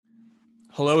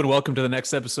Hello and welcome to the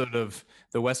next episode of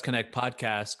the WesConnects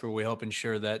Podcast, where we help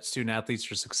ensure that student athletes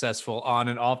are successful on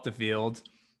and off the field.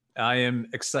 I am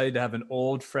excited to have an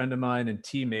old friend of mine and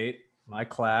teammate, my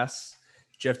class,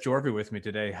 Jeff Jorve, with me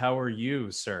today. How are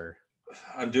you, sir?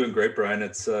 I'm doing great, Brian.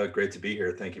 It's great to be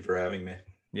here. Thank you for having me.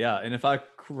 Yeah, and if I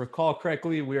recall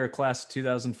correctly, we are class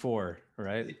 2004,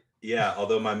 right? Yeah,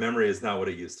 although my memory is not what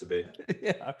it used to be.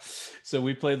 Yeah. So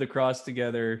we played lacrosse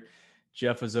together.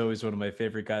 Jeff was always one of my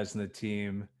favorite guys in the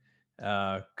team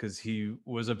because he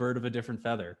was a bird of a different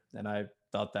feather. And I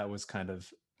thought that was kind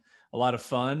of a lot of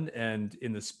fun and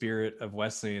in the spirit of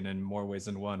Wesleyan in more ways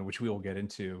than one, which we will get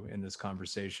into in this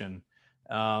conversation.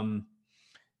 Um,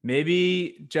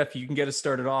 Maybe, Jeff, you can get us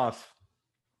started off.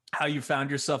 How you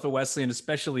found yourself at Wesleyan,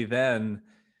 especially then,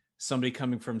 somebody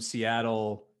coming from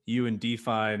Seattle, you and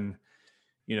Define,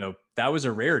 that was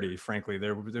a rarity, frankly.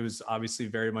 There was obviously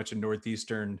very much a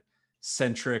Northeastern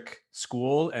centric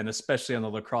school, and especially on the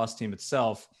lacrosse team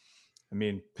itself. I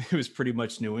mean, it was pretty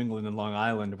much New England and Long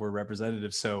Island were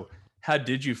representative. So how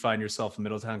did you find yourself in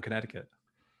Middletown, Connecticut?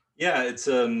 Yeah, it's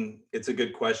a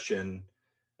good question.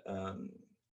 Um,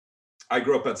 I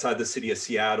grew up outside the city of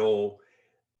Seattle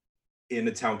in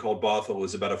a town called Bothell. It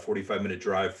was about a 45-minute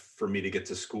drive for me to get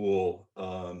to school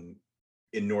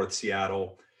in North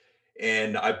Seattle.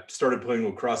 And I started playing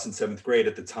lacrosse in seventh grade.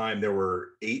 At the time, there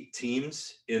were 8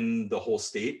 teams in the whole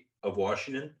state of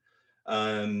Washington.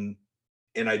 Um,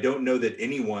 and I don't know that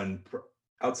anyone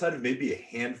outside of maybe a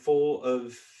handful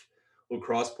of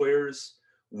lacrosse players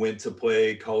went to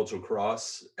play college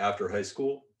lacrosse after high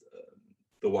school.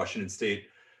 The Washington State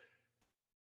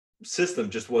system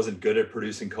just wasn't good at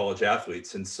producing college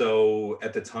athletes. And so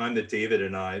at the time that David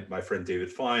and I, my friend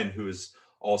David Fine, who is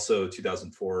also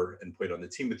 2004 and played on the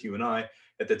team with you and I,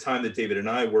 at the time that David and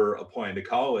I were applying to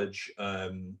college,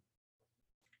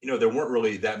 there weren't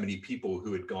really that many people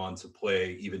who had gone to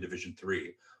play even Division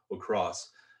III lacrosse.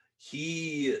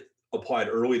 He applied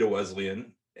early to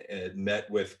Wesleyan and met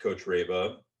with Coach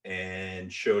Reba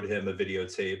and showed him a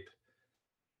videotape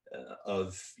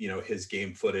of his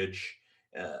game footage,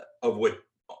 of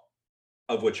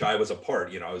which I was a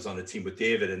part. I was on the team with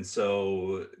David, and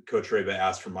so Coach Reba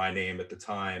asked for my name at the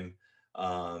time.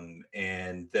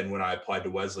 And then when I applied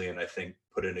to Wesleyan, I think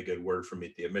put in a good word for me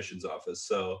at the admissions office.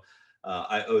 So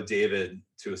I owe David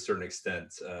to a certain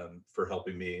extent for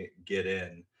helping me get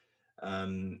in.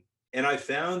 And I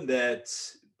found that,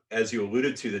 as you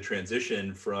alluded to, the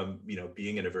transition from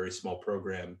being in a very small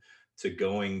program to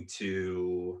going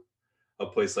to a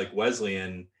place like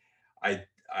Wesleyan,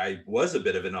 I was a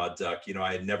bit of an odd duck.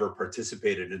 I had never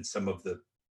participated in some of the,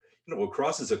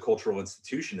 lacrosse is a cultural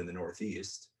institution in the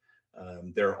Northeast.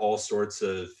 There are all sorts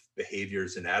of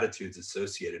behaviors and attitudes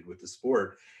associated with the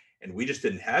sport, and we just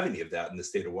didn't have any of that in the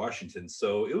state of Washington.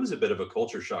 So it was a bit of a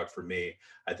culture shock for me.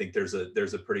 I think there's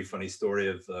a pretty funny story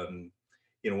of,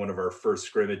 one of our first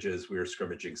scrimmages, we were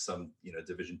scrimmaging some,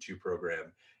 Division II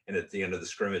program. And at the end of the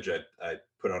scrimmage, I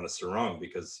put on a sarong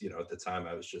because, at the time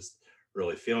I was just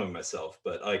really feeling myself.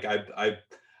 But like,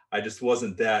 I just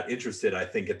wasn't that interested, I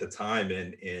think, at the time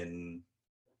in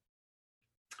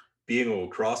being a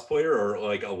lacrosse player, or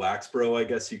like a lax bro, I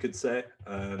guess you could say.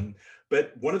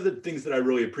 But one of the things that I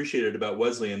really appreciated about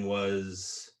Wesleyan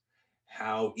was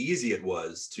how easy it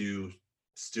was to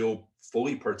still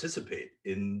fully participate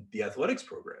in the athletics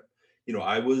program.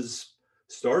 I was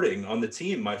starting on the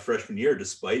team my freshman year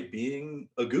despite being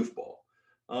a goofball.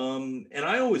 And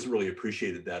I always really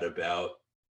appreciated that about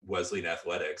Wesleyan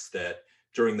athletics, that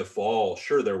during the fall,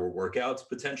 sure, there were workouts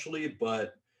potentially,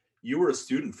 but you were a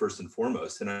student first and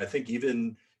foremost. And I think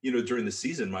even, during the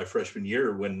season, my freshman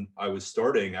year, when I was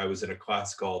starting, I was in a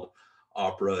class called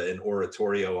Opera and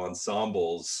Oratorio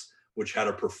Ensembles, which had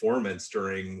a performance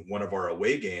during one of our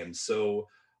away games. So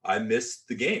I missed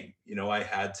the game. I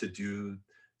had to do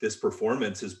this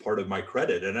performance as part of my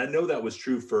credit. And I know that was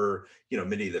true for,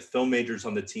 many of the film majors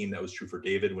on the team. That was true for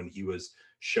David when he was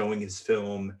showing his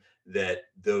film, that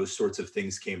those sorts of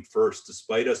things came first,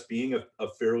 despite us being a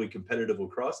fairly competitive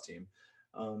lacrosse team.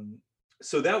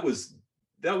 So that was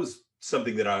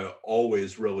something that I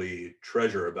always really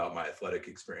treasure about my athletic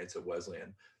experience at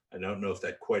Wesleyan. I don't know if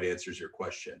that quite answers your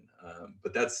question,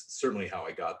 but that's certainly how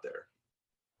I got there.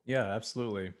 Yeah,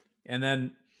 absolutely. And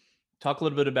then talk a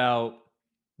little bit about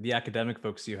the academic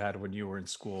focus you had when you were in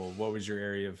school. What was your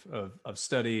area of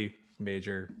study,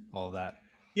 major, all of that?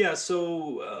 Yeah,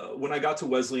 so when I got to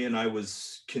Wesleyan, I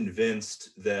was convinced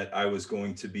that I was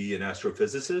going to be an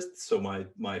astrophysicist. So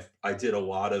I did a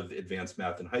lot of advanced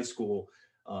math in high school,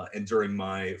 and during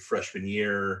my freshman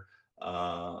year,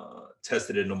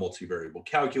 tested in a multivariable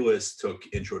calculus, took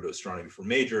intro to astronomy for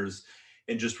majors,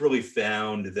 and just really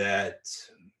found that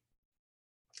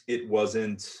it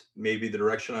wasn't maybe the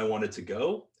direction I wanted to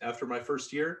go after my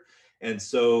first year. And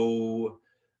so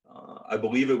I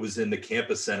believe it was in the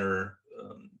campus center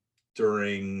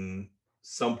during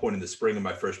some point in the spring of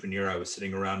my freshman year. I was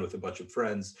sitting around with a bunch of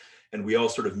friends, and we all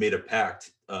sort of made a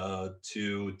pact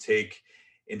to take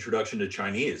Introduction to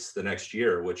Chinese the next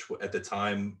year, which at the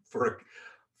time for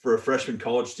a freshman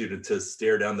college student to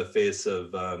stare down the face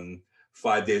of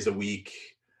 5 days a week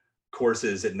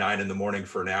courses at 9 a.m.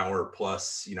 for an hour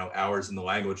plus, hours in the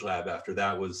language lab after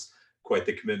that was quite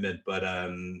the commitment. But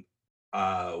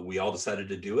we all decided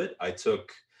to do it. I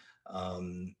took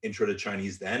Intro to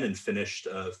Chinese then and finished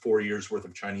 4 years worth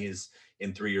of Chinese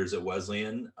in 3 years at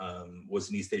Wesleyan. Was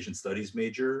an East Asian Studies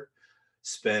major,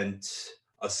 spent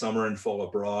a summer and fall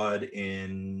abroad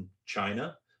in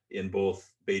China, in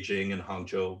both Beijing and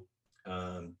Hangzhou.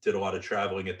 Did a lot of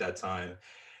traveling at that time.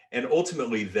 And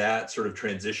ultimately that sort of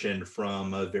transitioned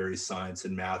from a very science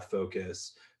and math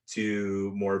focus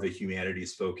to more of a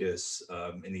humanities focus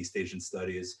in East Asian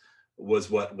Studies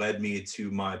was what led me to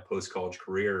my post-college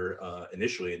career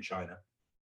initially in China.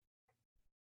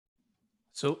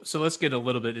 So let's get a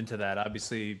little bit into that.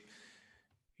 Obviously,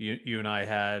 you and I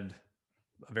had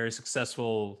a very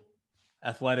successful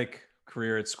athletic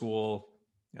career at school,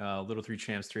 Little Three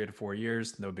champs, 3 out of 4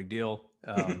 years, no big deal.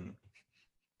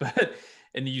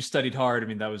 And you studied hard. I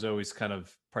mean, that was always kind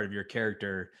of part of your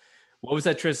character. What was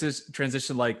that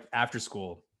transition like after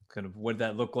school? Kind of what did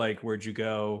that look like? Where'd you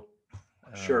go?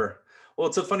 Sure. Well,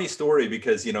 it's a funny story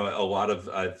because, a lot of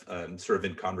I've sort of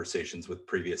in conversations with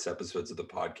previous episodes of the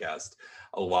podcast,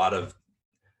 a lot of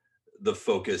the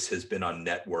focus has been on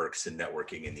networks and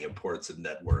networking and the importance of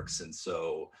networks. And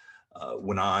so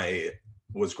when I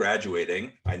was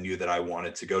graduating, I knew that I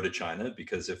wanted to go to China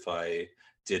because if I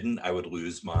didn't, I would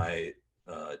lose my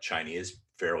Chinese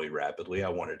fairly rapidly. I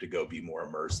wanted to go be more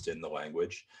immersed in the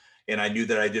language. And I knew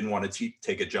that I didn't want to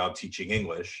take a job teaching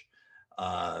English.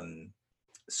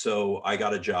 So I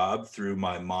got a job through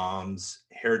my mom's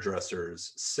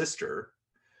hairdresser's sister,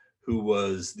 who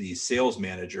was the sales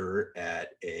manager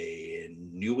at a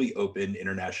newly opened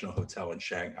international hotel in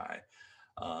Shanghai.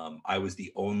 I was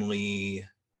the only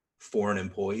foreign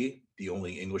employee, the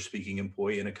only English-speaking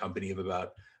employee in a company of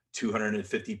about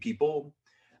 250 people.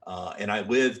 And I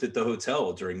lived at the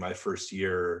hotel during my first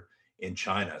year in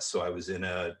China. So I was in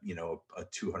a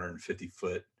 250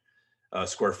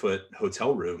 square foot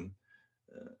hotel room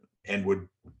and would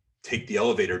take the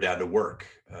elevator down to work.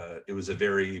 It was a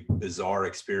very bizarre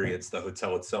experience. The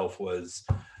hotel itself was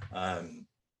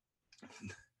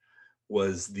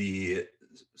the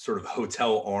sort of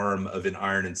hotel arm of an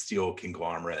iron and steel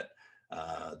conglomerate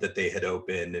that they had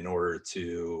opened in order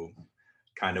to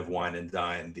kind of wine and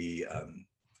dine the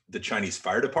Chinese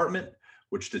fire department,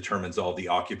 which determines all the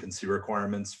occupancy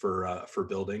requirements for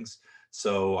buildings.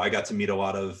 So I got to meet a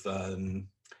lot of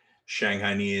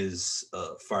Shanghainese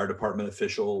fire department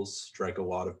officials, drank a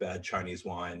lot of bad Chinese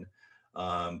wine.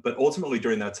 But ultimately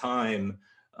during that time,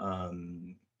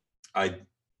 I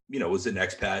was an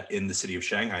expat in the city of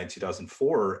Shanghai in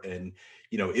 2004. And,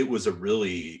 it was a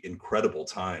really incredible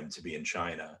time to be in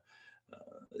China.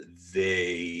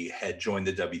 They had joined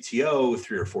the WTO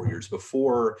 3 or 4 years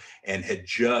before and had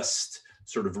just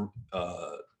sort of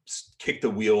kicked the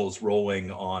wheels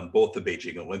rolling on both the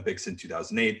Beijing Olympics in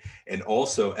 2008, and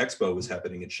also Expo was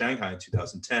happening in Shanghai in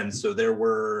 2010. So there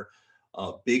were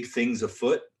big things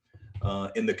afoot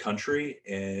in the country,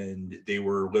 and they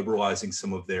were liberalizing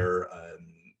some of their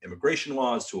immigration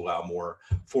laws to allow more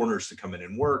foreigners to come in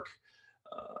and work.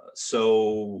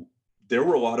 So there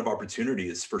were a lot of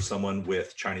opportunities for someone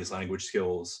with Chinese language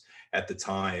skills at the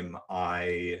time.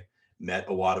 I met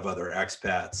a lot of other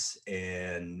expats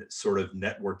and sort of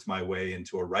networked my way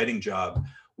into a writing job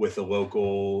with a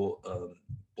local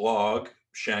blog,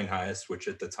 Shanghaiist, which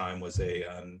at the time was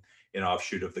an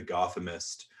offshoot of the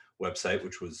Gothamist website,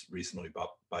 which was recently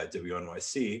bought by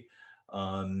WNYC.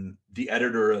 The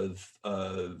editor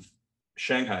of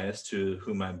Shanghaiist, to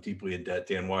whom I'm deeply in debt,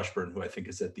 Dan Washburn, who I think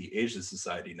is at the Asia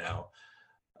Society now,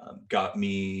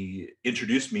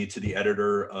 introduced me to the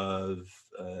editor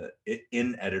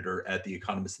editor at the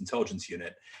Economist Intelligence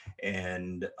Unit.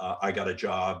 And I got a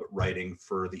job writing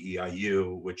for the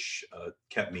EIU, which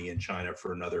kept me in China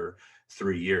for another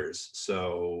 3 years.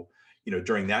 So,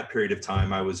 during that period of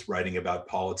time, I was writing about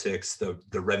politics. The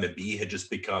renminbi had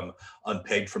just become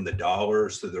unpegged from the dollar.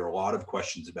 So there were a lot of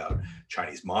questions about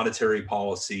Chinese monetary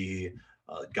policy,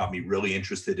 got me really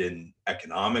interested in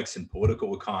economics and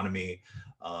political economy.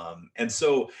 And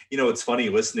so, it's funny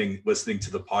listening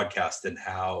to the podcast and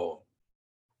how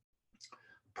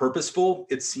purposeful.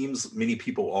 It seems many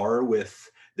people are with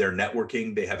their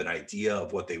networking. They have an idea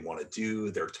of what they want to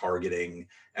do. They're targeting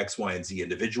X, Y, and Z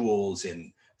individuals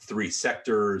in 3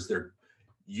 sectors. They're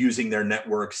using their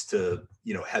networks to,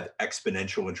 have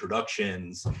exponential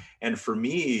introductions. And for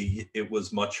me, it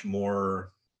was much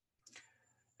more,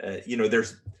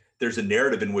 there's a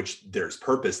narrative in which there's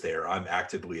purpose there. I'm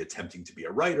actively attempting to be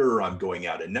a writer. I'm going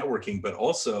out and networking, but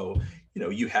also,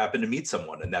 you happen to meet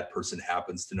someone and that person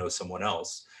happens to know someone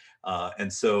else.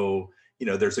 And so,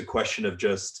 there's a question of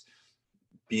just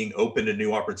being open to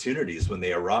new opportunities when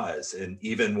they arise, and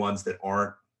even ones that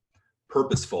aren't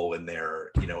purposeful in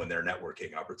their, in their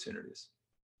networking opportunities.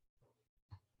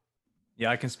 Yeah,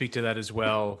 I can speak to that as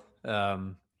well.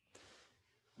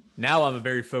 Now I'm a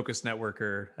very focused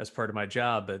networker as part of my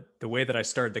job, but the way that I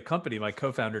started the company, my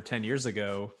co-founder 10 years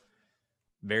ago,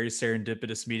 very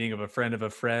serendipitous meeting of a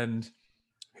friend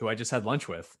who I just had lunch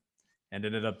with and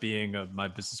ended up being my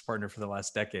business partner for the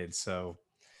last decade. So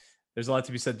there's a lot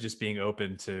to be said just being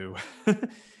open to,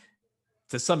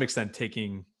 to some extent,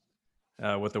 taking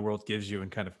what the world gives you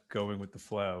and kind of going with the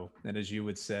flow. And as you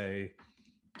would say,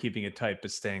 keeping it tight,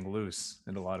 but staying loose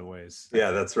in a lot of ways.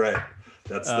 Yeah, that's right.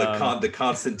 That's the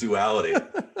constant duality.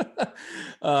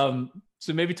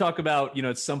 So maybe talk about,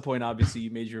 at some point, obviously you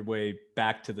made your way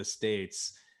back to the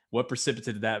States. What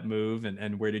precipitated that move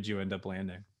and where did you end up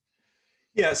landing?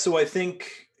 Yeah, so I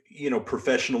think,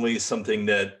 professionally, something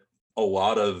that a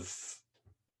lot of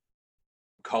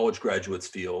college graduates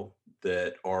feel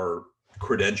that are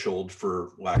credentialed, for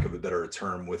lack of a better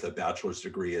term, with a bachelor's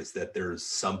degree is that there's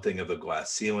something of a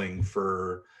glass ceiling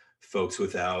for folks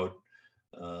without,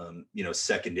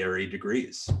 secondary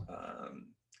degrees.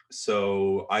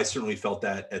 So I certainly felt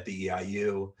that at the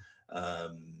EIU.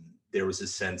 There was a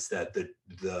sense that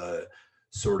the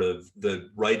sort of the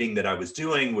writing that I was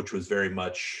doing, which was very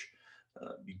much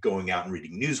going out and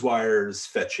reading news wires,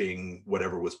 fetching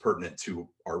whatever was pertinent to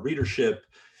our readership,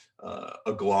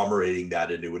 agglomerating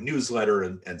that into a newsletter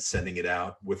and sending it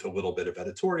out with a little bit of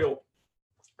editorial,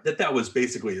 that was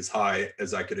basically as high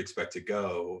as I could expect to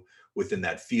go within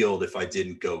that field if I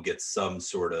didn't go get some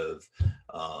sort of,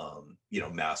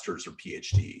 master's or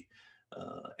PhD.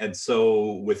 And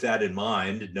so with that in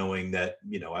mind, knowing that,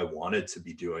 I wanted to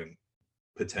be doing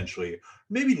potentially,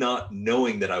 maybe not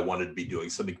knowing that I wanted to be doing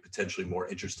something potentially more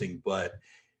interesting, but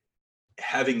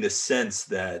having the sense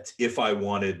that if I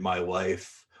wanted my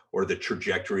life or the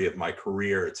trajectory of my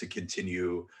career to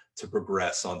continue to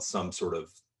progress in some sort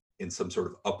of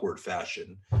upward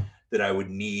fashion, that I would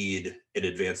need an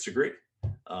advanced degree.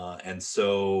 And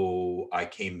so I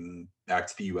came back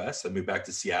to the US. I moved back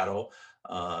to Seattle.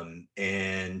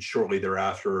 And shortly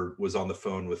thereafter was on the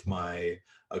phone with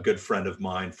a good friend of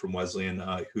mine from Wesleyan,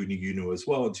 who you knew as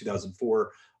well in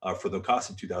 2004, for the class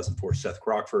of 2004, Seth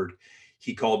Crockford.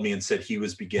 He called me and said he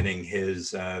was beginning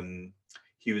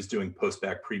he was doing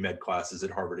post-bac pre-med classes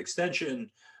at Harvard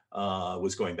Extension,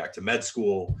 was going back to med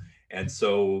school. And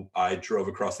so I drove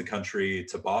across the country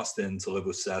to Boston to live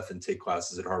with Seth and take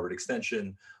classes at Harvard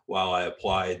Extension while I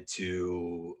applied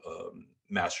to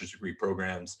master's degree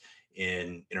programs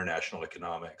in international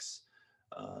economics.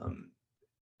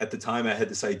 At the time, I had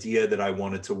this idea that I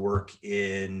wanted to work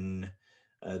in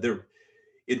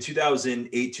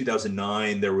 2008,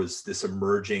 2009, there was this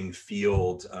emerging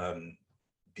field.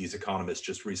 These economists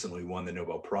just recently won the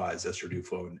Nobel Prize, Esther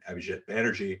Duflo and Abhijit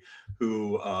Banerjee,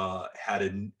 who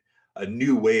had a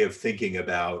new way of thinking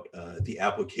about the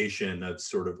application of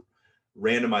sort of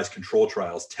randomized control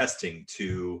trials testing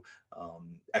to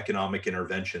economic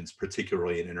interventions,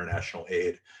 particularly in international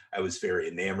aid. I was very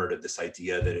enamored of this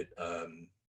idea that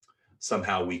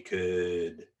somehow we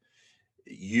could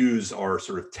use our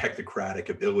sort of technocratic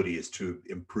abilities to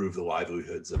improve the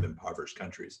livelihoods of impoverished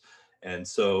countries. And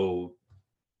so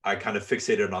I kind of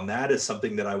fixated on that as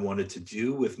something that I wanted to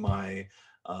do with my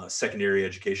secondary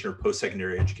education, or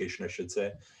post-secondary education, I should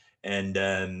say, and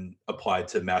then applied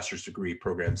to master's degree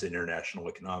programs in international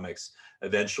economics.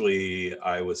 Eventually,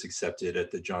 I was accepted at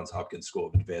the Johns Hopkins School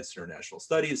of Advanced International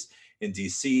Studies in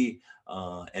DC,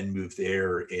 and moved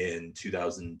there in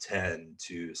 2010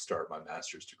 to start my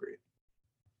master's degree.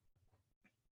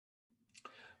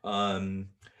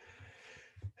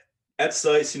 At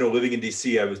SAIS, living in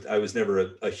DC, I was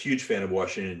never a huge fan of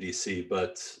Washington DC,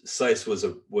 but SAIS was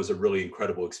a really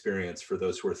incredible experience for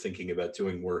those who are thinking about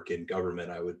doing work in government.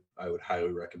 I would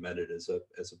highly recommend it as a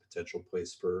potential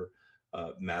place for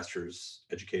master's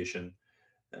education.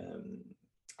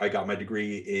 I got my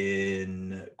degree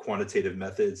in quantitative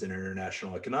methods in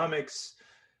international economics,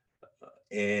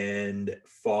 and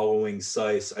following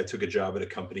SAIS, I took a job at a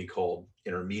company called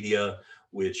Intermedia,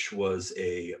 which was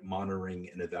a monitoring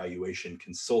and evaluation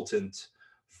consultant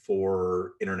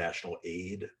for international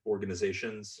aid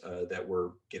organizations that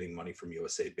were getting money from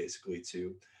USAID basically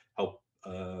to help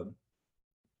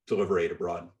deliver aid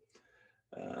abroad.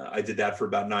 I did that for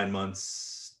about 9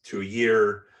 months to a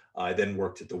year. I then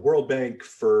worked at the World Bank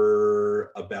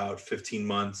for about 15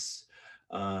 months.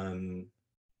 And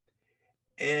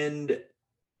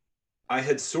I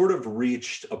had sort of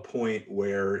reached a point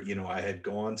where, I had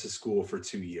gone to school for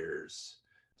 2 years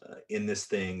in this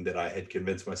thing that I had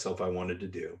convinced myself I wanted to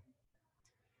do.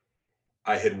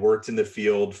 I had worked in the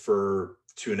field for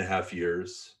 2.5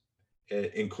 years,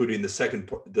 including the second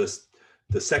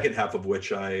half of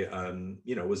which I,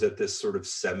 was at this sort of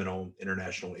seminal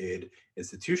international aid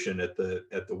institution at the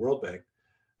World Bank,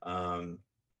 and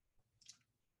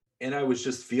I was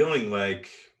just feeling like,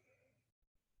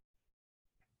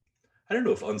 I don't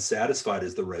know if unsatisfied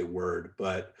is the right word,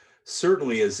 but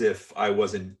certainly as if I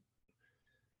wasn't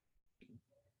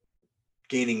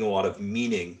gaining a lot of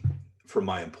meaning from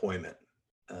my employment.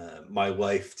 My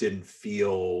life didn't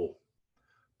feel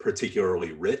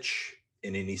particularly rich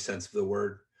in any sense of the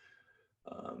word.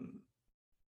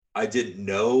 I didn't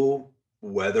know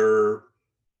whether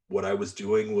what I was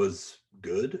doing was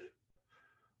good.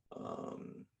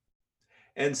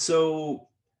 And so,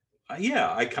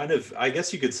 yeah, I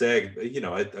guess you could say,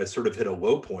 I sort of hit a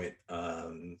low point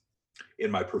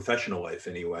in my professional life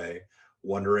anyway,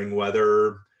 wondering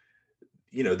whether,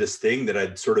 this thing that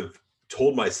I'd sort of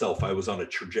told myself I was on a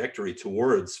trajectory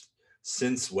towards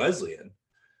since Wesleyan,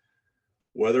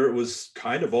 whether it was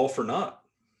kind of all for naught.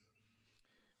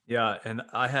 Yeah, and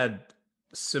I had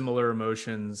similar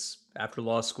emotions after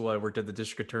law school. I worked at the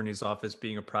district attorney's office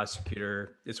being a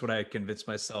prosecutor. It's what I had convinced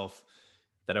myself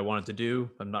that I wanted to do.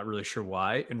 I'm not really sure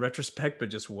why in retrospect,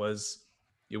 but it was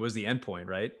the end point,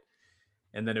 right?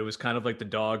 And then it was kind of like the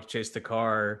dog chased the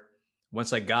car.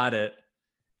 Once I got it,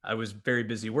 I was very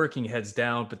busy working, heads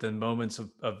down, but then moments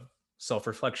of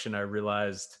self-reflection, I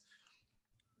realized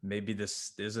maybe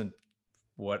this isn't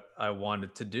what I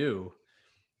wanted to do.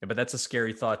 But that's a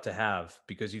scary thought to have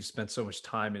because you've spent so much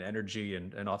time and energy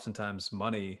and oftentimes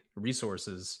money,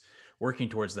 resources working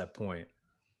towards that point.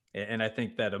 And I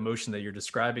think that emotion that you're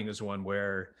describing is one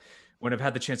where when I've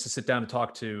had the chance to sit down and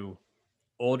talk to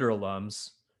older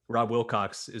alums, Rob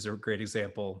Wilcox is a great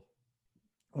example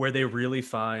where they really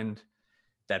find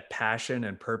that passion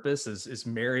and purpose is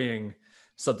marrying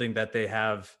something that they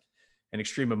have an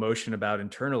extreme emotion about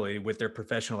internally with their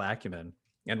professional acumen.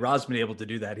 And Rob's been able to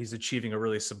do that. He's achieving a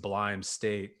really sublime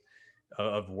state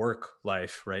of work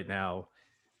life right now,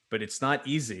 but it's not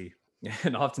easy.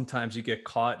 And oftentimes you get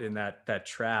caught in that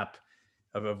trap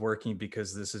of working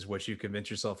because this is what you convince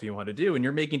yourself you want to do. And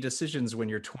you're making decisions when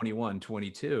you're 21,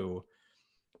 22.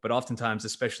 But oftentimes,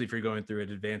 especially if you're going through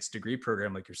an advanced degree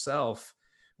program like yourself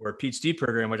or a PhD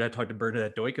program, which I talked to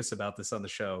Bernadette Doikus about this on the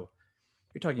show,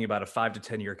 you're talking about a 5 to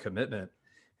 10 year commitment.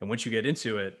 And once you get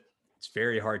into it, it's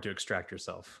very hard to extract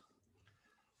yourself.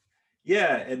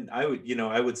 Yeah, and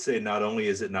I would say not only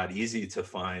is it not easy to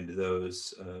find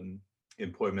those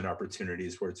employment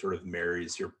opportunities where it sort of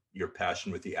marries your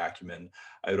passion with the acumen,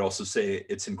 I would also say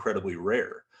it's incredibly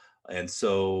rare. And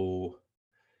so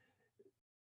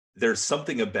there's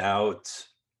something about,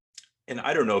 and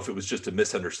I don't know if it was just a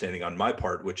misunderstanding on my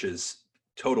part, which is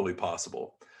totally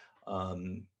possible.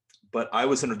 But I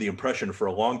was under the impression for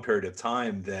a long period of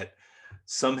time that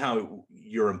somehow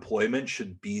your employment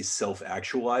should be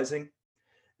self-actualizing,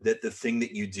 that the thing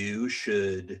that you do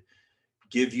should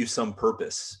give you some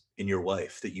purpose in your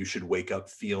life, that you should wake up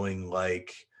feeling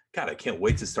like, God, I can't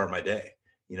wait to start my day.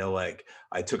 Like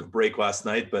I took a break last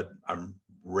night, but I'm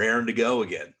raring to go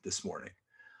again this morning.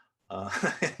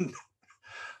 And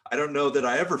I don't know that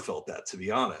I ever felt that, to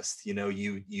be honest.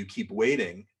 You keep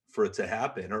waiting for it to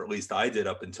happen, or at least I did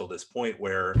up until this point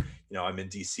where, I'm in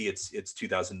DC, it's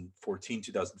 2014,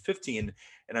 2015,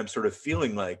 and I'm sort of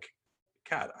feeling like,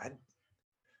 God, I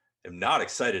am not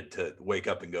excited to wake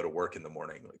up and go to work in the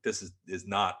morning. Like this is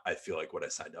not, I feel like, what I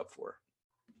signed up for.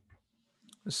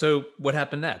 So what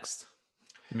happened next?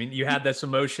 I mean, you had this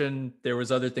emotion. There was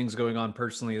other things going on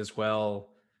personally as well.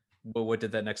 But what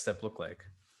did that next step look like?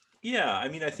 Yeah, I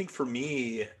mean, I think for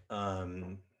me,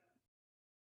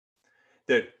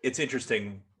 that it's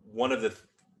interesting. One of the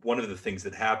things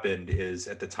that happened is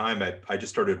at the time I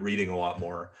just started reading a lot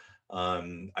more.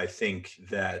 I think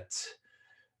that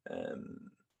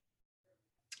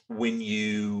when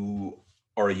you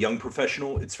are a young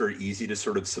professional, it's very easy to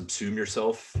sort of subsume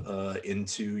yourself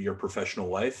into your professional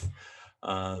life.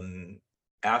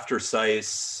 After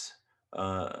SICE,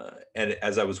 And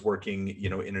as I was working,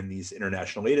 in these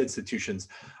international aid institutions,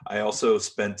 I also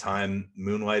spent time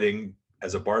moonlighting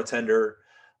as a bartender.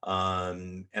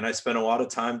 And I spent a lot of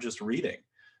time just reading,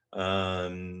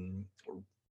 um,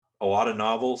 a lot of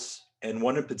novels. And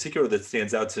one in particular that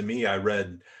stands out to me, I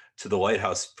read To the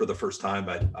Lighthouse for the first time.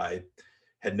 I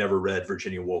had never read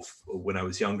Virginia Woolf when I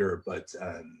was younger, but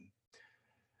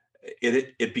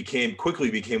it became quickly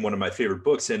became one of my favorite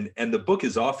books. And the book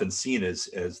is often seen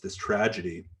as this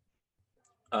tragedy,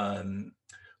 um,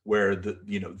 where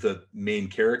the main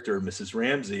character, Mrs.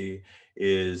 Ramsey,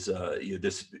 is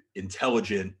this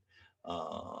intelligent,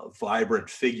 vibrant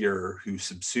figure who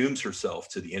subsumes herself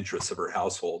to the interests of her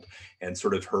household, and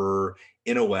sort of her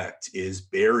intellect is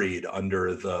buried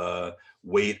under the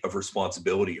weight of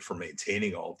responsibility for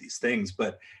maintaining all of these things.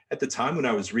 But at the time when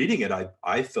I was reading it,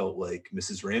 I felt like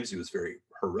Mrs. Ramsey was very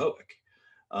heroic.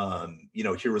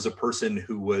 Here was a person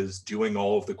who was doing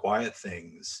all of the quiet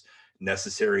things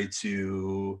necessary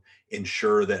to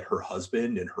ensure that her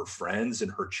husband and her friends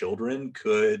and her children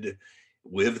could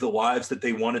live the lives that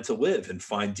they wanted to live and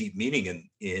find deep meaning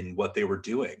in what they were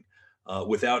doing,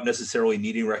 without necessarily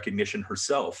needing recognition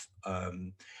herself.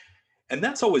 And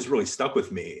that's always really stuck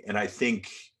with me. And I think,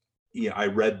 I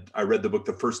read the book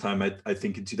the first time, I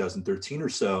think in 2013 or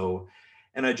so,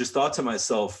 and I just thought to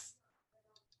myself,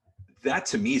 that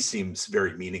to me seems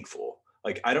very meaningful.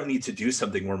 Like, I don't need to do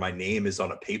something where my name is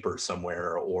on a paper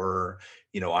somewhere, or,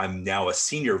 I'm now a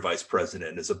senior vice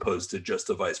president as opposed to just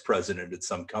a vice president at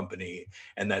some company.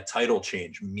 And that title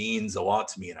change means a lot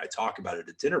to me. And I talk about it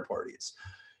at dinner parties.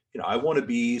 I want to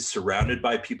be surrounded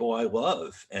by people I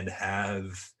love and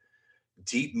have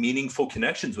deep, meaningful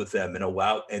connections with them, and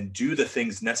allow and do the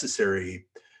things necessary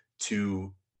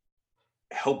to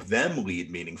help them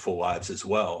lead meaningful lives as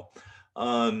well.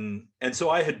 And so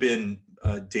I had been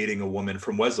dating a woman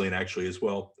from Wesleyan, actually, as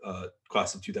well,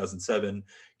 class of 2007,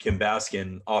 Kim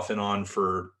Baskin, off and on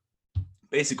for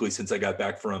basically since I got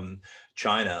back from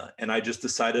China. And I just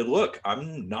decided, look,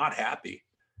 I'm not happy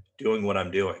doing what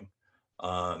I'm doing.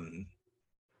 Um,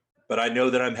 but I know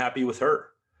that I'm happy with her.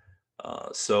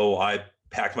 So I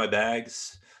packed my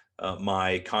bags.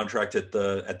 My contract at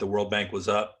the World Bank was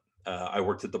up. I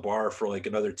worked at the bar for like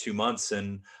another 2 months,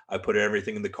 and I put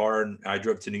everything in the car and I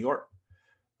drove to New York,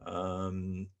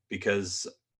 because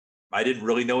I didn't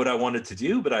really know what I wanted to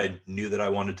do, but I knew that I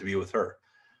wanted to be with her.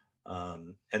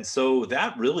 And so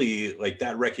that really, like,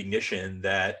 that recognition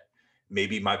that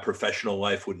maybe my professional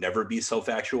life would never be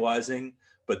self-actualizing,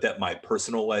 but that my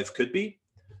personal life could be,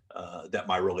 that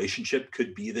my relationship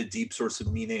could be the deep source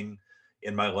of meaning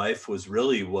in my life, was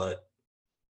really what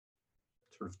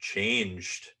sort of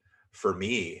changed for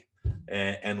me,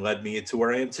 and led me to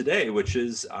where I am today, which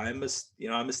is I'm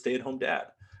a stay-at-home dad.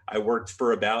 I worked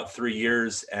for about 3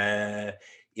 years in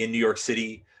New York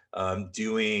City,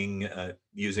 doing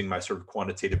using my sort of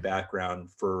quantitative background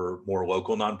for more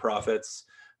local nonprofits.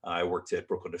 I worked at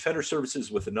Brooklyn Defender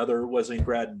Services with another Wesleyan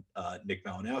grad, Nick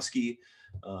Malinowski,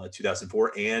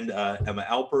 2004, and Emma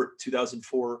Alpert,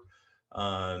 2004.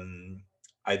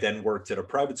 I then worked at a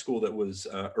private school that was,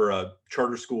 or a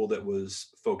charter school that was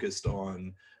focused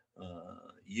on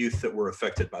youth that were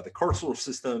affected by the carceral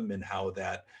system, and how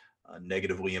that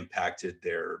negatively impacted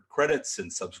their credits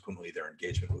and subsequently their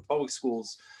engagement with public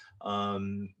schools.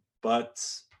 But,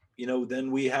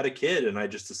 then we had a kid, and I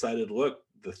just decided, look,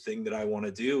 the thing that I want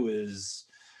to do is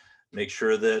make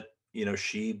sure that,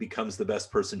 she becomes the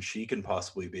best person she can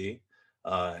possibly be.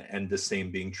 And the same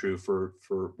being true for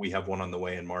we have one on the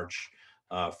way in March,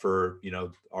 for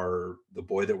the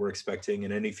boy that we're expecting,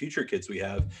 and any future kids we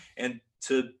have, and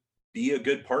to be a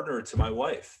good partner to my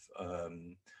wife,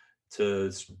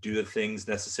 to do the things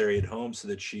necessary at home so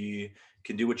that she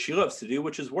can do what she loves to do,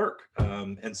 which is work.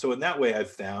 And so in that way,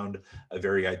 I've found a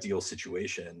very ideal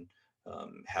situation,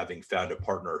 having found a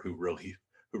partner who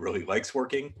really likes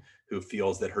working, who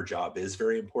feels that her job is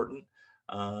very important.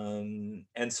 And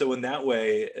so in that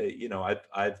way,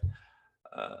 I've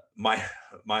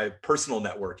my personal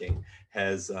networking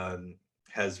has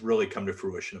really come to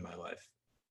fruition in my life.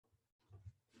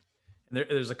 And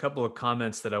there's a couple of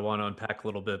comments that I want to unpack a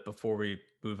little bit before we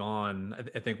move on.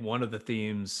 I think one of the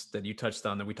themes that you touched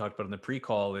on that we talked about in the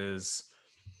pre-call is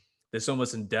this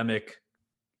almost endemic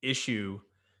issue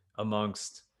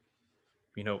amongst,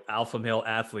 alpha male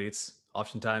athletes,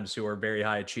 oftentimes who are very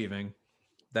high achieving,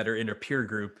 that are in a peer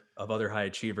group of other high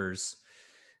achievers,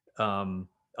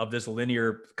 of this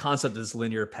linear concept, this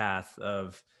linear path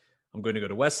of, I'm going to go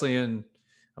to Wesleyan,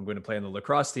 I'm going to play on the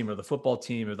lacrosse team or the football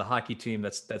team or the hockey team.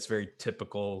 That's very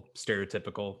typical,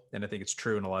 stereotypical. And I think it's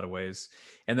true in a lot of ways.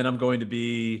 And then I'm going to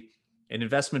be an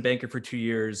investment banker for 2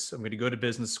 years. I'm going to go to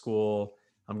business school.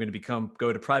 I'm going to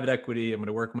go to private equity. I'm going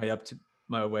to work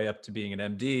my way up to being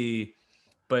an MD.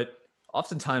 But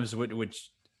oftentimes,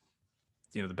 which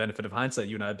the benefit of hindsight,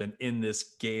 you and I have been in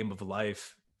this game of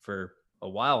life for a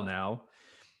while now.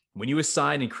 When you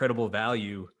assign incredible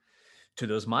value to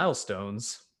those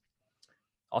milestones,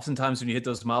 oftentimes when you hit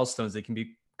those milestones, they can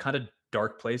be kind of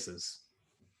dark places.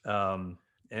 Um,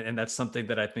 and that's something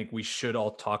that I think we should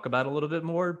all talk about a little bit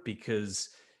more, because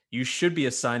you should be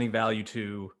assigning value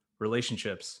to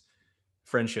relationships,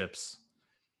 friendships,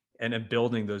 and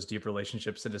building those deep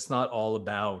relationships. And it's not all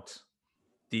about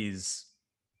these,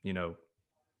 you know,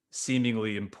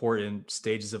 seemingly important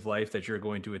stages of life that you're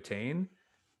going to attain.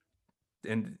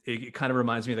 And it kind of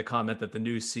reminds me of the comment that the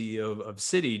new CEO of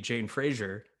Citi, Jane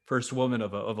Fraser, first woman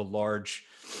of a large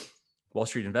Wall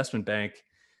Street investment bank,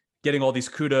 getting all these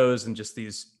kudos and just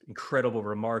these incredible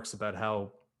remarks about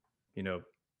how,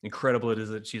 incredible it is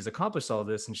that she's accomplished all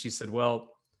this. And she said,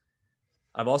 well,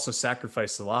 I've also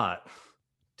sacrificed a lot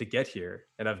to get here,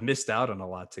 and I've missed out on a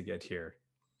lot to get here.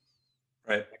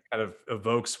 Right. It kind of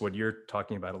evokes what you're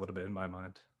talking about a little bit in my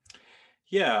mind.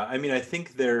 Yeah, I mean, I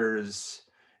think there's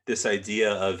this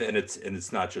idea of, and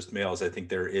it's not just males. I think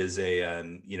there is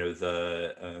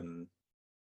the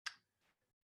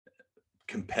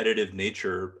competitive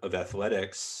nature of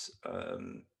athletics,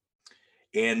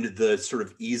 and the sort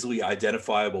of easily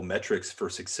identifiable metrics for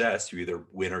success. You either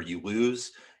win or you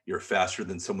lose. You're faster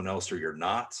than someone else or you're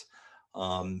not.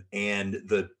 And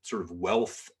the sort of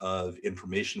wealth of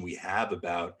information we have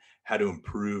about how to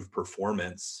improve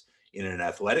performance in an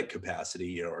athletic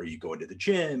capacity. Are you going to the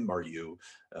gym? Are you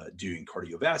doing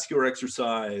cardiovascular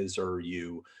exercise? Are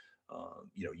you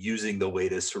using the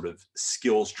latest sort of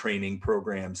skills training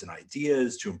programs and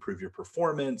ideas to improve your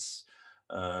performance?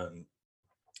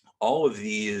 All of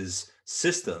these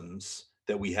systems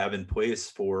that we have in place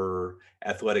for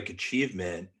athletic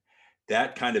achievement,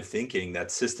 that kind of thinking,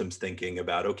 that systems thinking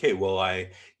about, okay, well,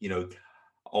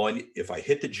 if I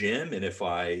hit the gym and if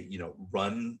I,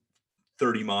 run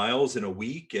 30 miles in a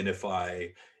week, and if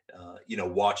I,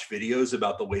 watch videos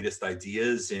about the latest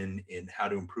ideas in how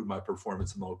to improve my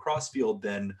performance in the lacrosse field,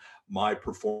 then my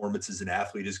performance as an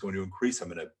athlete is going to increase. I'm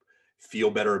going to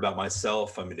feel better about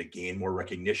myself. I'm going to gain more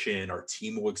recognition. Our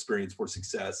team will experience more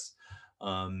success.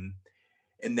 And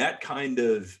that kind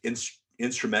of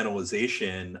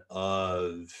instrumentalization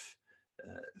of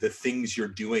the things you're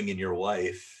doing in your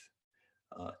life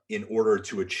in order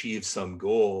to achieve some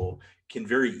goal can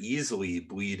very easily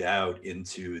bleed out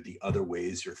into the other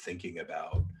ways you're thinking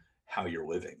about how you're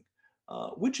living,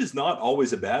 which is not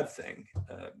always a bad thing.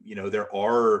 There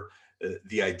are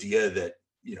the idea that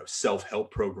self-help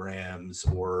programs,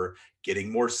 or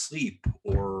getting more sleep,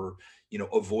 or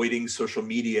avoiding social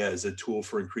media as a tool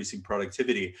for increasing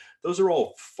productivity, those are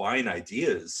all fine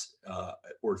ideas,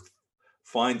 or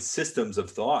fine systems of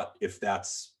thought, if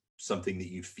that's something that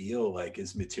you feel like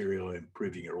is material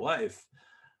improving your life.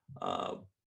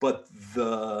 But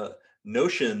the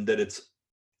notion that it's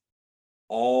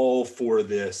all for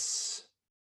this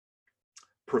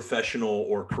professional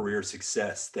or career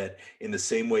success, that in the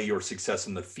same way your success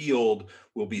in the field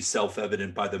will be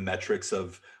self-evident by the metrics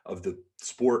of the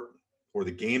sport or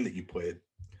the game that you played,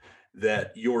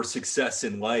 that your success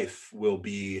in life will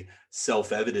be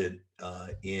self-evident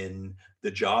in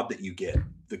the job that you get,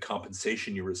 the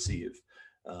compensation you receive,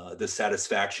 the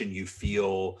satisfaction you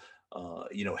feel,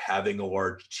 having a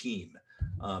large team.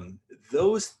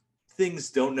 Those things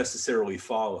don't necessarily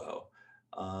follow.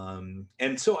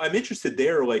 And so I'm interested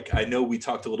there. Like, I know we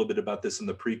talked a little bit about this in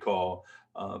the pre-call,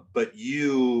 but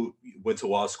you went to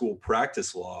law school,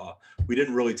 practice law. We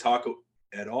didn't really talk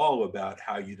at all about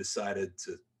how you decided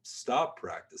to stop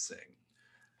practicing.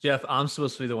 Jeff, I'm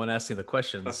supposed to be the one asking the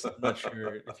questions. I'm not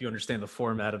sure if you understand the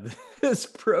format of this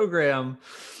program.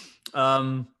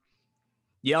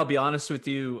 Yeah, I'll be honest with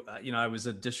you. I was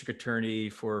a district attorney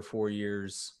for 4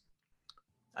 years.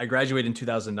 I graduated in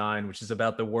 2009, which is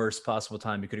about the worst possible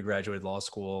time you could have graduated law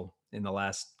school in the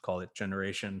last, call it,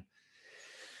 generation.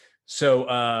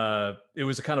 So it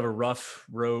was a kind of a rough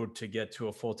road to get to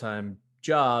a full-time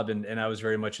job. And I was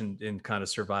very much in kind of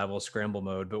survival scramble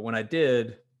mode. But when I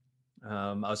did,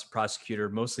 I was a prosecutor,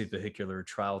 mostly vehicular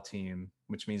trial team,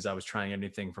 which means I was trying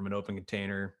anything from an open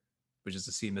container, which is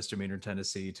a C misdemeanor in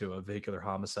Tennessee, to a vehicular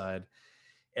homicide.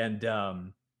 And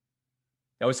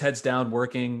I was heads down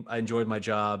working. I enjoyed my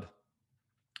job.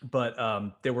 But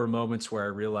there were moments where I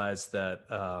realized that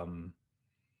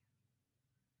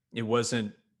it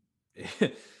wasn't,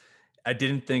 I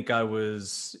didn't think I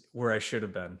was where I should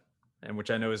have been. And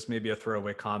which I know is maybe a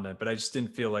throwaway comment, but I just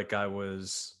didn't feel like I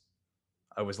was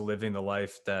living the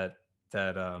life that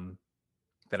that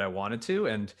I wanted to,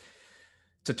 and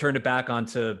to turn it back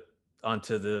onto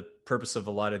the purpose of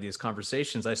a lot of these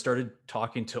conversations, I started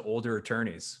talking to older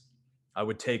attorneys. I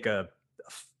would take a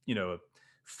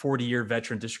 40-year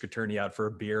veteran district attorney out for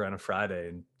a beer on a Friday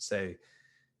and say,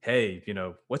 "Hey,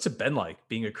 what's it been like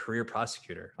being a career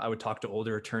prosecutor?" I would talk to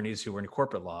older attorneys who were in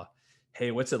corporate law.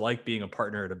 "Hey, what's it like being a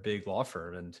partner at a big law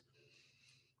firm?" And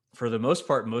for the most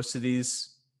part, most of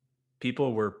these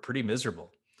people were pretty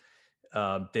miserable.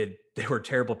 They were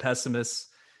terrible pessimists.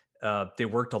 They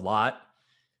worked a lot.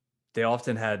 They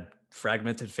often had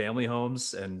fragmented family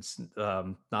homes and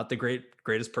not the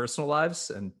greatest personal lives,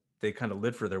 and they kind of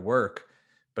lived for their work,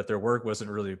 but their work wasn't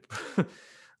really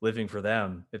living for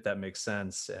them, if that makes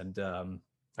sense. And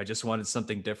I just wanted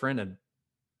something different, and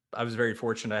I was very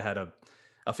fortunate. I had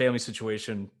a family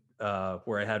situation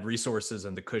where I had resources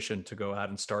and the cushion to go out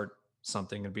and start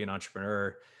something and be an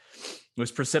entrepreneur. It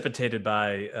was precipitated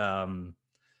by a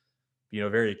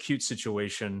very acute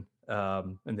situation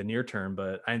in the near term,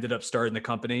 but I ended up starting the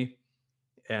company,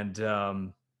 and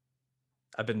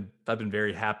I've been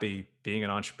very happy being an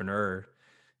entrepreneur.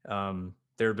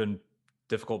 There have been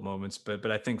difficult moments,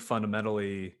 but I think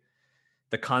fundamentally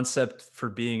the concept for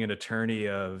being an attorney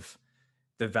of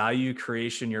the value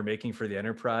creation you're making for the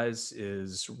enterprise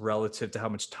is relative to how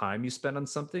much time you spend on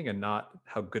something, and not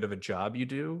how good of a job you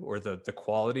do or the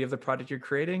quality of the product you're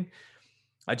creating.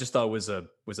 I just thought was a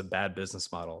bad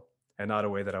business model and not a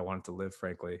way that I wanted to live,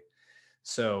 frankly.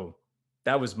 So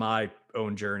that was my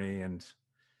own journey. And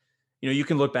you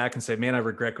can look back and say, man, I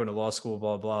regret going to law school,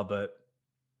 blah, blah, but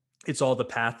it's all the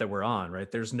path that we're on,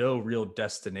 right? There's no real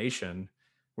destination.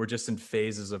 We're just in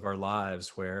phases of our lives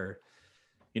where,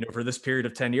 for this period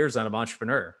of 10 years, I'm an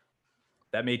entrepreneur.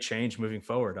 That may change moving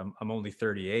forward. I'm only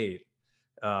 38.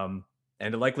 And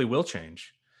it likely will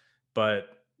change,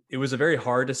 but it was a very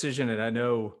hard decision. And I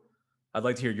know I'd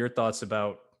like to hear your thoughts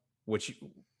about what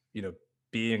you know,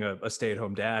 being a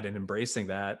stay-at-home dad and embracing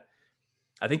that.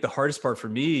 I think the hardest part for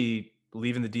me,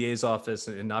 leaving the DA's office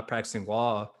and not practicing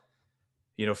law,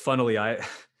 funnily, I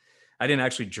didn't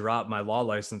actually drop my law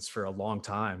license for a long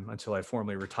time until I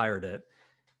formally retired it.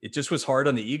 It just was hard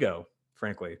on the ego,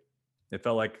 frankly. It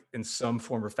felt like in some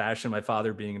form or fashion, my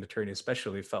father being an attorney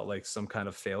especially felt like some kind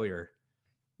of failure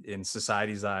in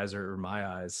society's eyes or my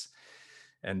eyes.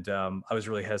 And I was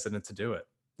really hesitant to do it.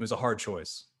 It was a hard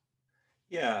choice.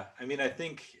 Yeah, I mean, I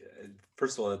think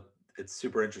first of all, it's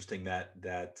super interesting that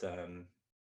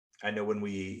I know when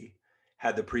we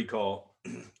had the pre-call,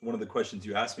 one of the questions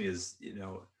you asked me is,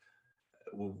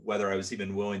 whether I was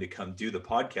even willing to come do the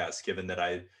podcast, given that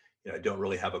I don't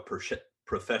really have a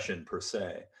profession per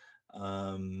se.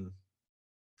 Um,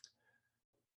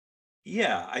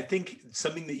 yeah, I think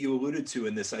something that you alluded to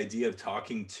in this idea of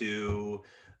talking to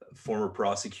former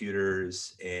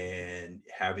prosecutors and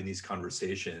having these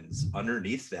conversations,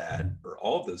 underneath that, or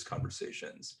all of those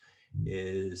conversations,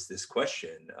 is this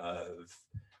question of,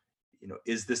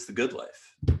 is this the good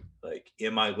life? Like,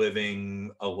 am I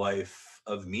living a life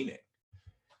of meaning?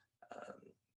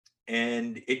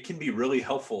 And it can be really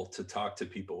helpful to talk to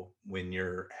people when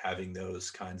you're having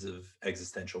those kinds of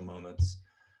existential moments.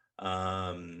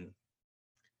 Um,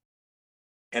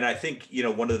 and I think,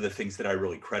 one of the things that I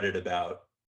really credit about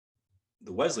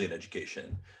the Wesleyan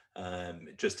education,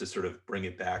 just to sort of bring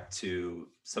it back to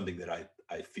something that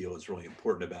I feel is really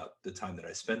important about the time that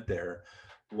I spent there,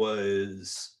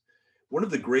 was one of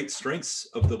the great strengths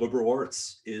of the liberal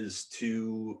arts is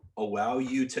to allow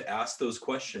you to ask those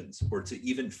questions, or to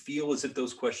even feel as if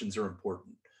those questions are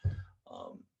important.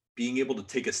 Being able to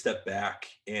take a step back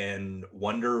and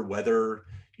wonder whether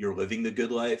you're living the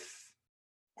good life.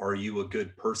 Are you a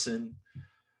good person?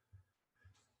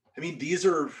 I mean, these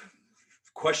are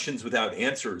questions without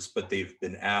answers, but they've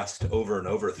been asked over and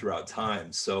over throughout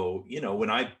time. So,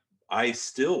 when I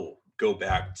still go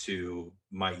back to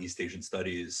my East Asian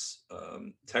Studies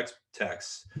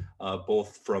texts,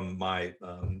 both from my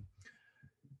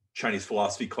Chinese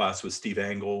philosophy class with Steve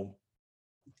Angle,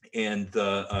 and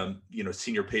the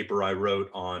senior paper I wrote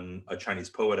on a Chinese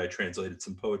poet. I translated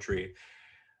some poetry.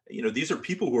 These are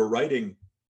people who are writing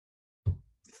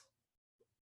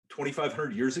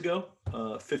 2,500 years ago,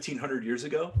 1,500 years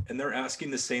ago, and they're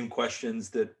asking the same questions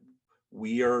that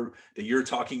you're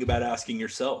talking about asking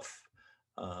yourself.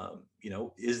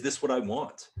 Is this what I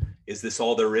want? Is this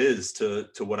all there is to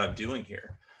what I'm doing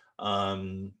here?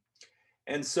 And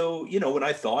so, when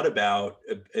I thought about,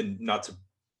 and not to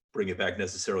bring it back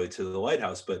necessarily to the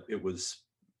lighthouse, but it was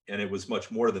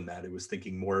much more than that. It was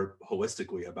thinking more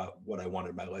holistically about what I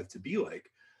wanted my life to be like.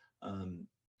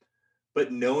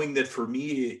 But knowing that for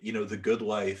me, the good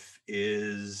life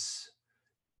is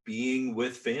being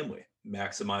with family,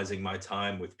 maximizing my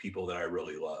time with people that I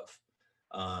really love.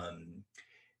 Um,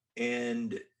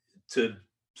 and to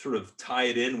sort of tie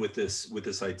it in with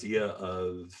this idea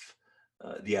of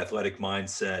the athletic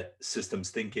mindset, systems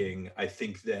thinking, I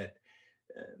think that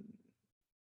um,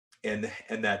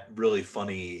 and that really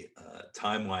funny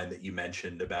timeline that you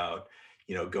mentioned about,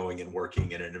 going and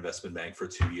working in an investment bank for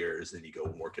 2 years, then you go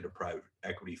and work at a private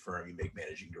equity firm, you make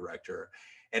managing director,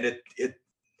 and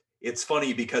it's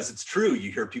funny because it's true.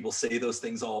 You hear people say those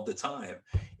things all the time,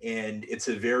 and it's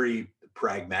a very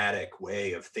pragmatic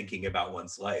way of thinking about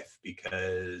one's life,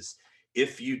 because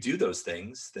if you do those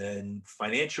things, then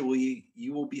financially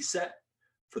you will be set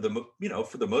for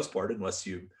for the most part, unless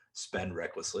you spend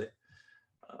recklessly.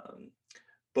 um,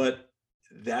 but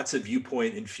that's a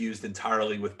viewpoint infused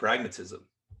entirely with pragmatism.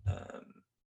 Um,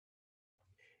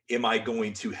 am I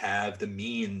going to have the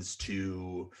means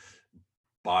to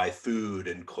buy food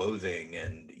and clothing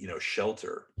and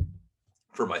shelter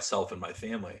for myself and my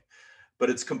family? But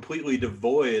it's completely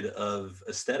devoid of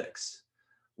aesthetics.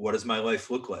 What does my life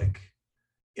look like?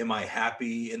 Am I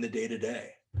happy in the day to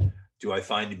day? Do I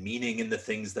find meaning in the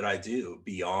things that I do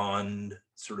beyond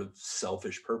sort of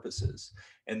selfish purposes?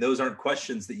 And those aren't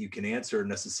questions that you can answer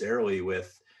necessarily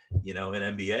with, an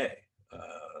MBA,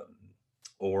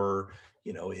 or,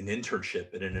 an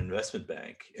internship at an investment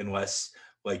bank, unless,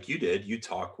 like you did, you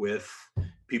talk with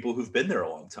people who've been there a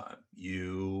long time.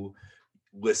 You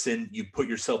listen, you put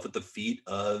yourself at the feet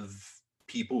of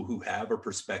people who have a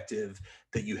perspective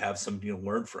that you have something to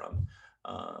learn from.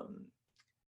 Um,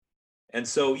 and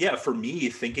so, yeah, for me,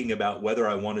 thinking about whether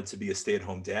I wanted to be a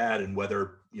stay-at-home dad and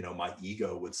whether, my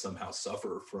ego would somehow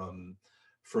suffer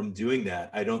from doing that,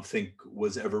 I don't think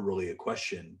was ever really a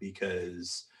question,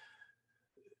 because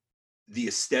the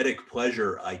aesthetic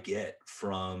pleasure I get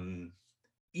from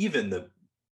even the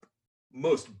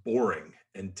most boring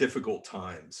and difficult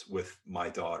times with my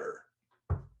daughter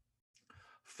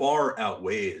far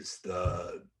outweighs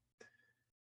the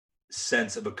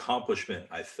sense of accomplishment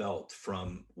I felt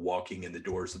from walking in the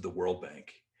doors of the World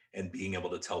Bank and being able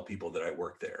to tell people that I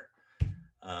work there.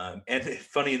 And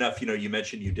funny enough, you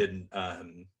mentioned you didn't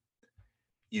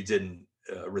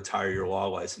retire your law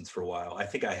license for a while. I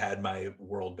think I had my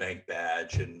World Bank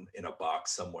badge in a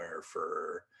box somewhere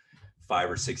for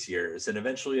 5 or 6 years, and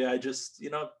eventually I just,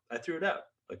 I threw it out.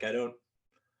 Like, I don't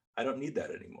need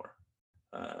that anymore.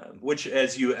 Which,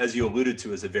 as you alluded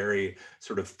to, is a very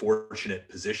sort of fortunate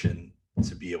position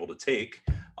to be able to take.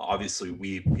 Obviously,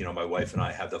 my wife and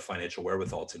I have the financial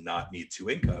wherewithal to not need two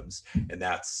incomes, and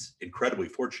that's incredibly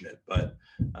fortunate. But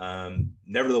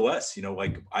nevertheless,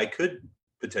 like, I could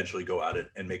potentially go out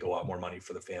and make a lot more money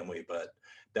for the family, but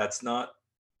that's not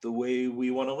the way we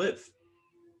want to live.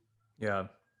 Yeah.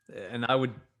 And I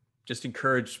would just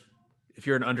encourage, if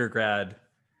you're an undergrad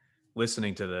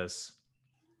listening to this,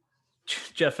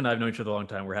 Jeff and I have known each other a long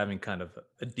time. We're having kind of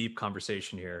a deep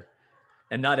conversation here.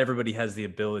 And not everybody has the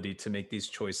ability to make these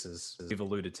choices. We've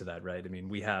alluded to that, right? I mean,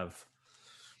 we have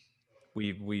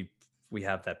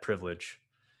that privilege.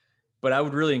 But I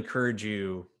would really encourage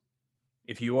you,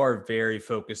 if you are very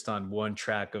focused on one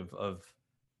track of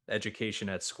education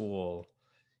at school,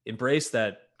 embrace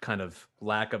that kind of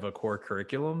lack of a core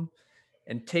curriculum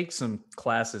and take some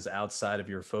classes outside of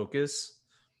your focus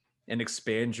and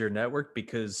expand your network.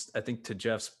 Because I think, to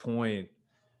Jeff's point,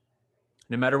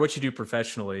 no matter what you do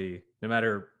professionally, no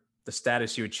matter the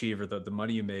status you achieve or the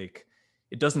money you make,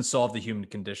 it doesn't solve the human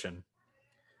condition.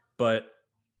 But,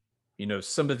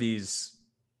 some of these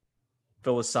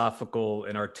philosophical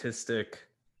and artistic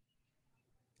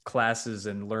classes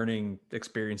and learning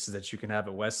experiences that you can have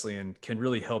at Wesleyan can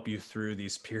really help you through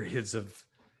these periods of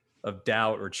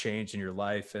doubt or change in your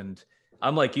life. And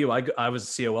I'm like you, I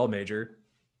was a COL major,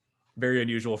 very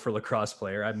unusual for a lacrosse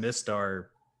player. I missed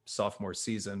our sophomore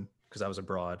season because I was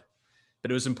abroad,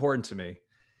 but it was important to me.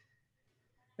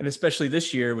 And especially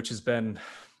this year, which has been,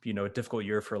 a difficult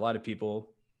year for a lot of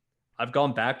people, I've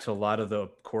gone back to a lot of the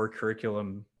core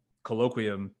curriculum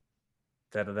colloquium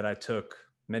that I took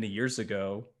many years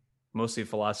ago, mostly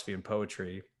philosophy and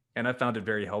poetry. And I found it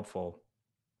very helpful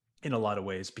in a lot of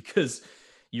ways, because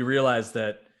you realize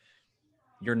that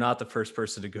you're not the first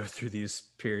person to go through these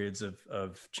periods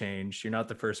of change. You're not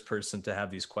the first person to have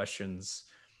these questions.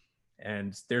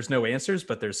 And there's no answers,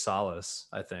 but there's solace,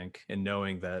 I think, in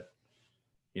knowing that,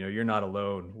 you're not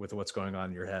alone with what's going on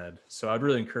in your head. So I'd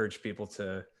really encourage people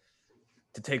to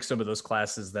take some of those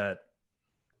classes that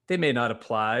they may not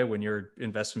apply when you're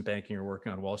investment banking or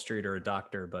working on Wall Street or a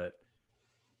doctor, but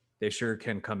they sure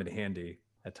can come in handy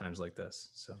at times like this.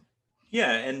 So,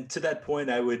 Yeah, and to that point,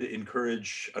 I would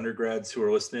encourage undergrads who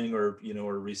are listening, or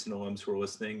or recent alums who are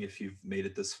listening, if you've made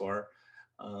it this far,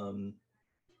 um,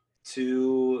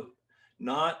 to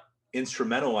not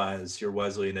instrumentalize your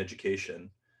Wesleyan education.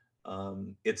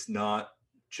 It's not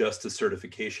just a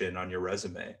certification on your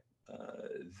resume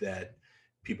that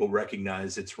people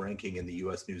recognize its ranking in the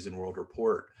U.S. News and World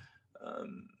Report.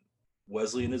 Um,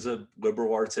 Wesleyan is a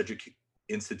liberal arts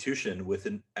institution with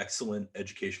an excellent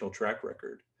educational track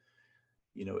record.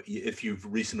 You know, if you've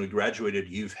recently graduated,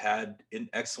 you've had an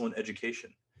excellent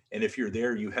education. And if you're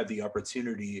there, you have the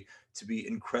opportunity to be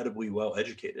incredibly well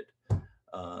educated.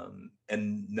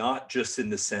 And not just in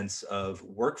the sense of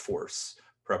workforce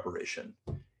preparation,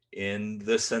 in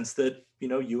the sense that, you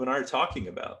know, you and I are talking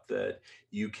about, that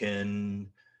you can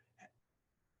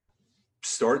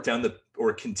start down the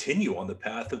or continue on the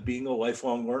path of being a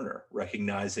lifelong learner,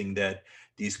 recognizing that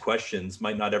these questions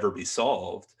might not ever be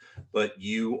solved, but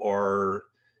you are,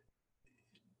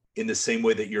 in the same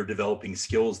way that you're developing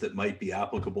skills that might be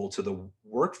applicable to the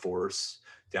workforce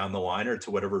down the line, or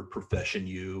to whatever profession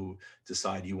you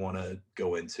decide you want to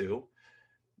go into,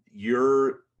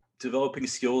 you're developing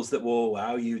skills that will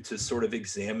allow you to sort of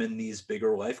examine these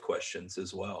bigger life questions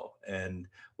as well. And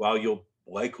while you'll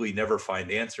likely never find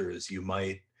answers, you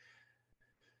might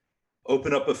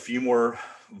open up a few more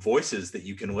voices that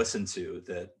you can listen to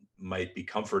that might be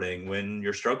comforting when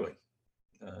you're struggling.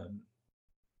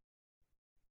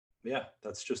 Yeah,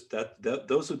 that's just that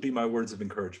those would be my words of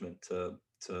encouragement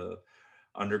to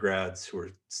undergrads who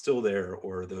are still there,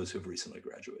 or those who've recently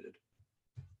graduated.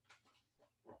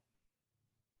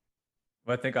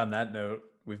 Well, I think on that note,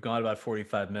 we've gone about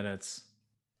 45 minutes.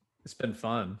 It's been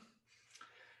fun.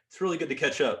 It's really good to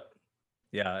catch up.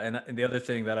 Yeah, and the other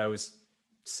thing that I always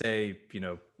say, you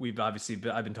know,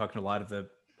 I've been talking to a lot of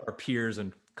our peers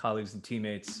and colleagues and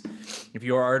teammates. If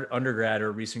you are an undergrad or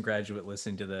a recent graduate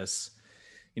listening to this,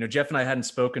 you know, Jeff and I hadn't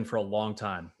spoken for a long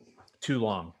time, too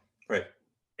long. Right.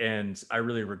 And I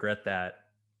really regret that.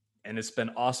 And it's been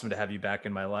awesome to have you back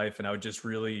in my life. And I would just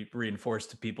really reinforce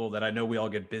to people that I know we all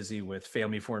get busy with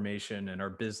family formation and our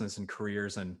business and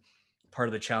careers. And part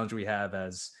of the challenge we have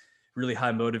as really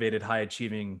high motivated, high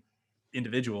achieving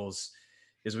individuals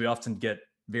is we often get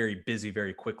very busy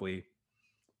very quickly.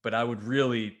 But I would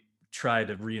really try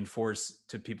to reinforce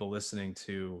to people listening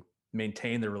to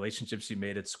maintain the relationships you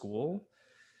made at school,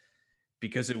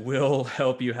 because it will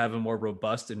help you have a more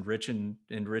robust and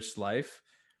enriched life.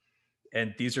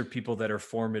 And these are people that are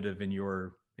formative in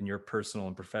your personal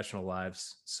and professional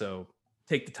lives. So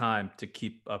take the time to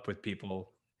keep up with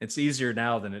people. It's easier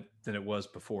now than it was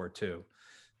before too.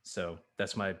 So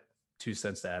that's my 2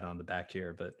 cents to add on the back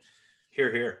here. But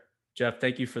Here. Jeff,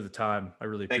 thank you for the time. I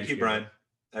really appreciate it. Thank you, Brian.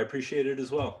 I appreciate it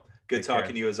as well. Good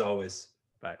talking to you as always.